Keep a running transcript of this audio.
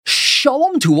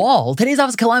Shalom to all. Today's daf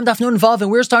is Kilayim daf nun vav,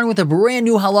 and we're starting with a brand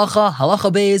new halacha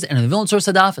beis, and in the Vilna Source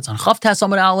daf, it's on Chaf Tes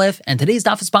Amud Aleph, and today's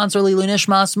daf is sponsored Lilu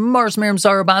Nishmas, Mars Miriam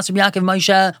Sarah Basar Yaakov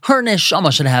Moshe, her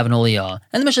neshama should have an aliyah.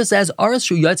 And the Mishnah says, Aris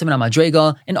shu yotzim min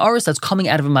madrega, an aris that's coming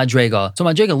out of a madrega. So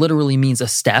madrega literally means a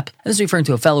step, and this is referring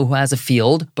to a fellow who has a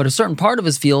field, but a certain part of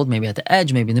his field, maybe at the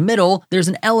edge, maybe in the middle, there's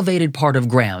an elevated part of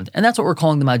ground, and that's what we're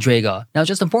calling the madrega. Now, it's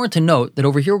just important to note that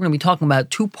over here we're going to be talking about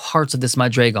two parts of this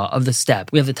madrega, of the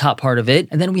step. We have the top part of it,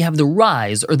 and then we have the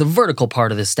rise or the vertical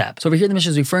part of the step. So over here the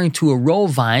Mishnah is referring to a row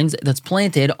of vines that's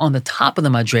planted on the top of the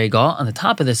madrega, on the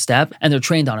top of the step, and they're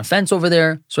trained on a fence over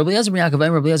there. So Rabbi Eliezer ben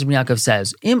Yaakov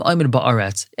says, Im Oimid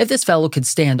ba'aretz, if this fellow could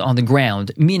stand on the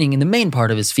ground, meaning in the main part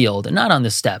of his field, and not on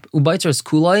the step, ubaitzer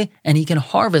kulai, and he can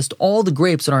harvest all the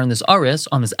grapes that are in this aris,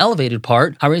 on this elevated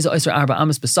part, hareza oiser arba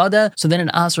amas besada, so then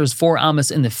it asers 4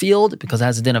 amas in the field, because it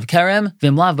has a din of kerem,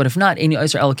 vimlav, but if not, any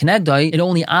oiser el kenegdai, it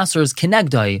only asers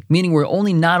kenegdai, meaning we're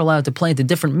only not allowed to plant a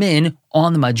different min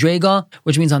on the madrega,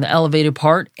 which means on the elevated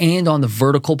part and on the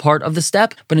vertical part of the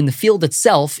step. But in the field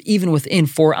itself, even within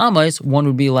 4 amas, one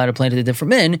would be allowed to plant a different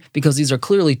min because these are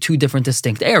clearly two different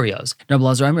distinct areas. Rabbi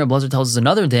Eliezer tells us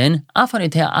another din, even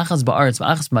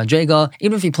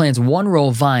if he plants one row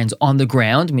of vines on the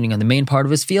ground, meaning on the main part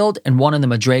of his field, and one on the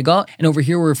madrega, and over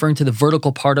here we're referring to the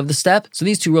vertical part of the step, so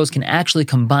these two rows can actually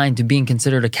combine to being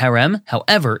considered a karem.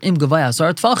 However, im gavaya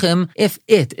asar tfachim, if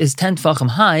it is 10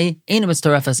 tfachim high, ein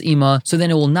mitzaref as ima, so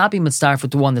then it will not be mitzaref with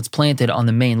the one that's planted on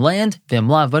the main land,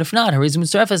 v'imlav, but if not, hariz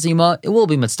mitzaref as ima, it will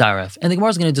be mitzaref. And the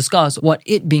Gemara is going to discuss what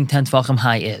it being 10 tfachim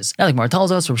high is. Now the Gemara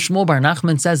tells us, Rav Shmuel bar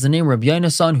Nachman says the name Rabbi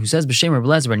Yona's son, who says b'shem Rabbi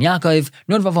Eliezer ben Yaakov,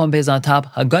 nun vavon beis on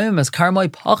top, hagayim as karmoi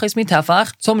pachis mi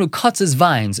tefach, someone who cuts his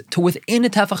vines to within a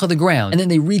tefach of the ground, and then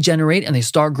they regenerate and they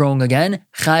start growing again,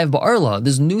 chayiv ba'arla.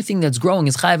 This new thing that's growing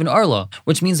is chayiv and arla,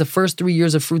 which means the first 3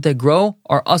 years of fruit that grow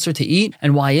are usher to eat.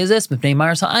 And why is this? Because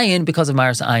of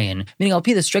maras ayin. Meaning, al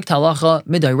pi the strict halacha,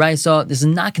 midairaisa, this is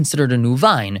not considered a new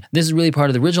vine. This is really part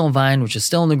of the original vine, which is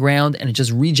still in the ground, and it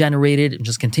just regenerated and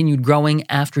just continued growing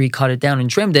after he cut it down and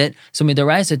trimmed it. So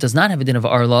midairaisa does not have a din of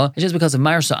arla. It's just because of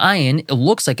maras ayin, it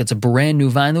looks like it's a brand new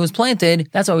vine that was planted.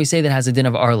 That's why we say that it has a din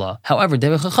of arla. However,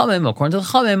 according to the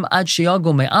Chachamim, ad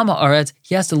shiyago me'ama aretz,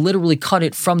 he has to literally cut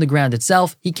it from the ground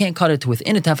itself. He can't cut it to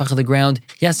within a tefach of the ground.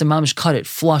 He has to mamish cut it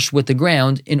flush with the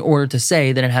ground in order to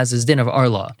say that it has this din of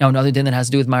arla. Now another din that has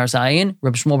to do with maras ayin,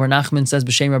 Rabbi Shmuel bar Nachman says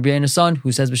b'shem Rabbi Yona's son,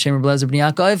 who says b'shem Rabbi Eliezer ben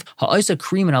Yaakov, ha'oisa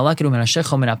krim and alekedu min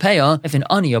hashechel min hapeya, if an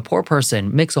ani, a poor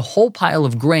person, makes a whole pile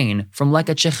of grain from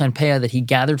leket shecha and peya that he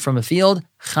gathered from a field,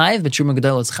 Chayv, but Truma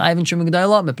Gedolah is Chayv and Truma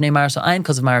Gedolah, Mepnei Maras Ayin,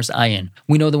 because of Maras Ayin.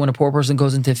 We know that when a poor person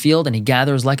goes into a field and he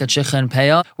gathers like a Chicha and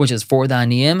Peah, which is for the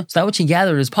Aniyim, so that which he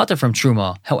gathered is Pater from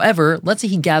Truma. However, let's say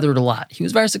he gathered a lot. He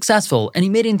was very successful, and he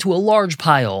made it into a large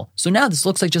pile. So now this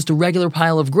looks like just a regular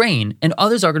pile of grain, and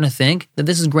others are going to think that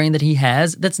this is grain that he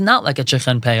has that's not like a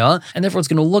Chicha and Peah, and therefore it's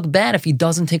going to look bad if he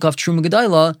doesn't take off Truma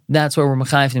Gedolah. That's where we're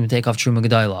Mechayv him to take off Truma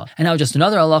Gedolah. And now just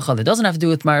another halacha that doesn't have to do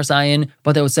with Maras Ayin,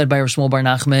 but that was said by Rav Shmuel bar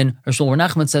Nachman. Rav Shmuel bar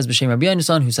Nachman says, B'shem Rabbi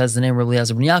son, who says the name of Rabbi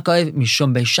Eliezer ben Yaakov,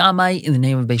 Mishum Beis Shammai, in the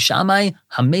name of Beis Shammai,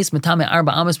 Hames Matame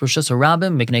Arba Amas Rishus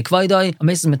Harabim, Miknei Kvaydai,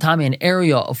 Hames is Matame an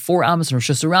area of 4 Amas and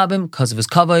Rishus Harabim, because of his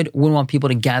kavod, wouldn't want people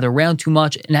to gather around too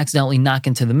much and accidentally knock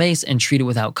into the mace and treat it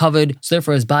without kavod. So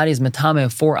therefore his body is Matame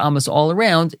of 4 Amas all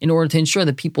around in order to ensure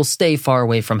that people stay far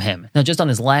away from him. Now just on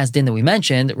his last din that we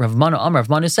mentioned, Rav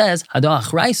Manu says, Hada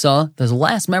Achraisa, there's the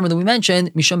last member that we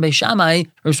mentioned, Mishum Beis Shammai,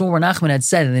 Rav Shmuel bar Nachman had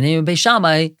said in the name of Beis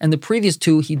Shammai, and the previous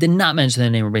two he did not mention the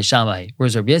name of Beis Shammai.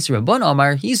 Whereas Rabbi Yisrael Rabban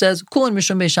Omar, he says, Kulin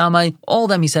Mishum Beis Shammai, all of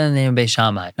them he said in the name of Beis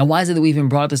Shammai. Now why is it that we even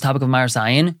brought up this topic of Maras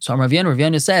Ayin? So Rav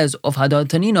Yana says, of Hadad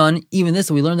Taninon, even this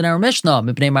that we learned in our Mishnah,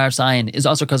 Mipnei Maras Ayin, is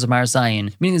also because of Maras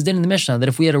Ayin. Meaning this din in the Mishnah, that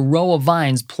if we had a row of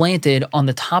vines planted on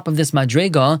the top of this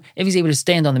madrega, if he's able to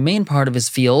stand on the main part of his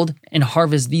field and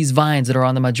harvest these vines that are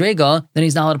on the madrega, then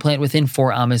he's not allowed to plant within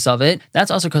 4 amas of it.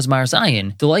 That's also because of Maras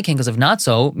Ayin. The like because of not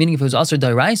so, meaning if it was also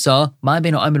Dairaisa, Ma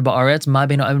Beino Amid Ba'aretz, Ma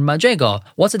Beino Amid Madrega.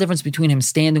 What's the difference between him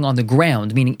standing on the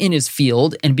ground, meaning in his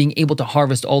field, and being able to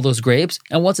harvest all those grapes?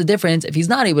 And what's the difference if he's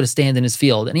not able to stand in his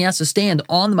field and he has to stand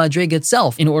on the madrega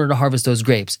itself in order to harvest those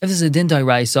grapes? If this is a din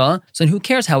dairaisa, so then who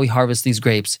cares how he harvests these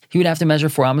grapes? He would have to measure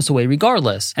 4 amas away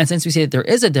regardless. And since we say that there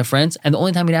is a difference, and the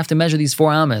only time he'd have to measure these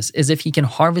 4 amas is if he can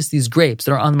harvest these grapes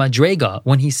that are on the madrega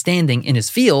when he's standing in his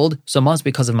field, so it must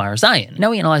be because of Maras Ayin.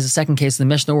 Now we analyze the second case in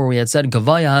the Mishnah where we had said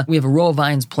Gavaya, we have a row of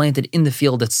vines planted in the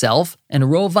field itself, and a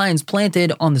row of vines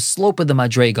planted on the slope of the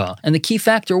madrega. And the key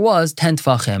factor was 10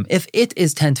 tfachim. If it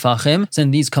is 10 tfachim,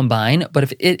 then these combine, but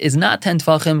if it is not 10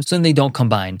 tfachim, so then they don't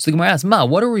combine. So the Gemara asks,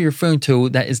 what are we referring to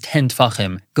that is 10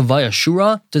 tfachim? Gavaya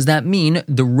shura? Does that mean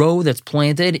the row that's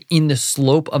planted in the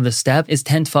slope of the step is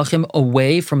 10 tfachim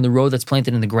away from the row that's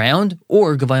planted in the ground?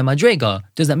 Or gavaya madrega?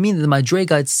 Does that mean that the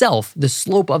madrega itself, the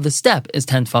slope of the step, is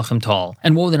 10 tfachim tall?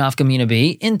 And what would the nafkamina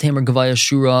be? In tamer gavaya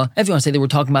shura, if you want to say they were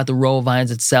talking about the row of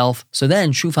vines itself, so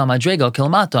then shufa madrega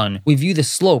kilamaton. We view the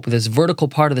slope, this vertical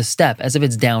part of the step, as if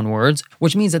it's downwards,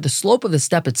 which means that the slope of the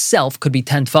step itself could be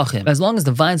 10 tfachim. As long as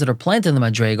the vines that are planted in the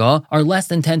madrega are less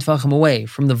than 10 tfachim away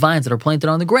from the vines that are planted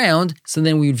on the ground, so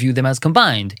then we would view them as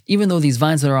combined. Even though these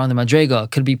vines that are on the madrega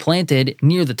could be planted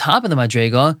near the top of the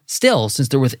madrega, still, since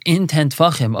they're within 10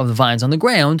 tfachim of the vines on the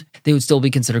ground, they would still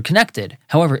be considered connected.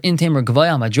 However, in tamer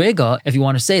gavaya madrega, if you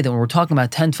want to say that when we're talking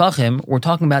about 10 tfachim, we're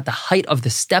talking about the height of the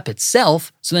step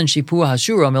itself, so then shipua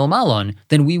hashura milmalon,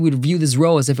 then we would view this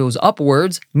row as if it was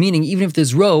upwards, meaning even if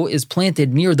this row is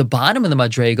planted near the bottom of the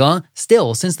madrega,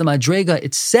 still, since the madrega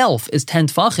itself is 10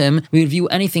 tfachim, we would view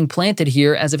anything planted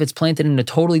here as if it's planted in a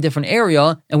totally different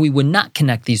area, and we would not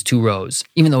connect these two rows,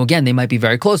 even though again, they might be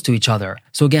very close to each other.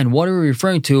 So again, what are we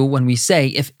referring to when we say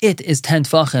if it is 10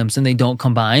 tfachim, then they don't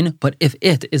combine, but if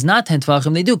it is not 10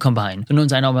 tfachim, they do combine? The nun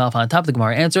zayin alpha on top of the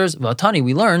Gemara answers, V'atani,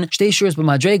 we learn, shtei shuras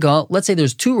b'madrega, let's say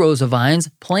there's two rows of vines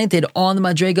planted on the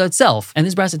madrega itself. And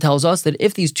this brasa tells us that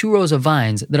if these two rows of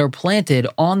vines that are planted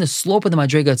on the slope of the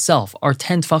madrega itself are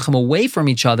 10 tfachim away from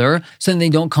each other, so then they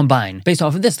don't combine. Based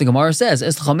off of this, the Gemara says,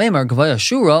 gavaya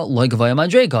shura loy gavaya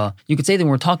madrega. You could say that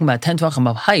when we're talking about 10 tfachim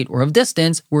of height or of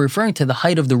distance, we're referring to the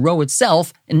height of the row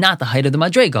itself and not the height of the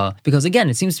madrega. Because again,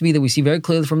 it seems to be that we see very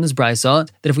clearly from this brisa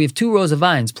that if we have two rows of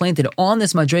vines planted on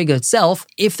this madrega itself,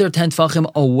 if they're 10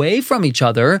 tfachim away from each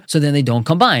other, so then they don't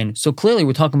combine. So clearly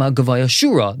we're talking about gavaya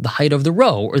shura, the height of the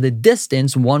row, or the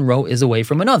distance one row is away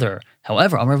from another.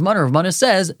 However, Rav Mana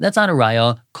says that's not a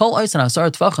raya. Kol oisan asar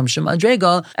tfachim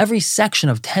shemadrega, every section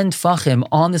of 10 tfachim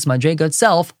on this madrega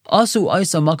itself, asu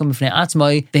oisa makam b'fnei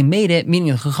atzmai, they made it,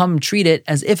 meaning the chacham treat it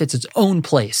as if it's its own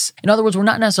place. In other words, we're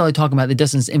not necessarily talking about the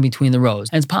distance in between the rows.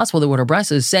 And it's possible that what our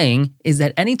brisa is saying is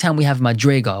that anytime we have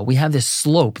madrega, we have this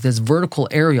slope, this vertical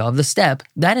area of the step,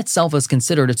 that itself is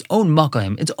considered its own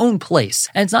makam, its own place.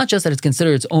 And it's not just that it's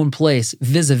considered its own place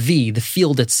vis-a-vis the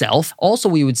field itself. Also,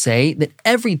 we would say that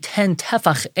every 10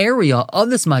 tefach area of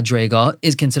this madrega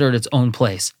is considered its own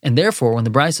place. And therefore, when the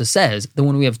brisa says that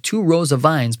when we have two rows of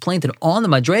vines planted on the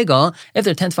madrega, if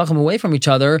they're 10 tefachim away from each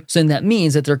other, so then that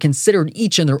means that they're considered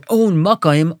each in their own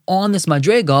makayim on this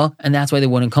madrega, and that's why they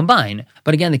wouldn't combine.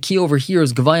 But again, the key over here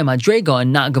is gavaya madrega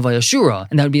and not gavaya shura.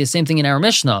 And that would be the same thing in our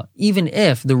Mishnah. Even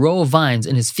if the row of vines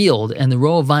in his field and the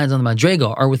row of vines on the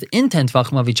madrega are within 10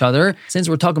 tefachim of each other, since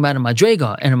we're talking about a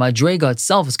madrega, and a madrega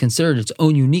itself is considered its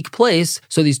own unique place,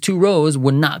 so these two rows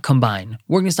would not combine.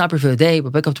 We're going to stop here for the day,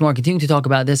 but pick up tomorrow, continuing to talk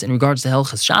about this in regards to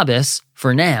Hilchas Shabbos.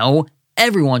 For now,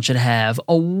 everyone should have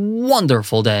a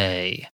wonderful day.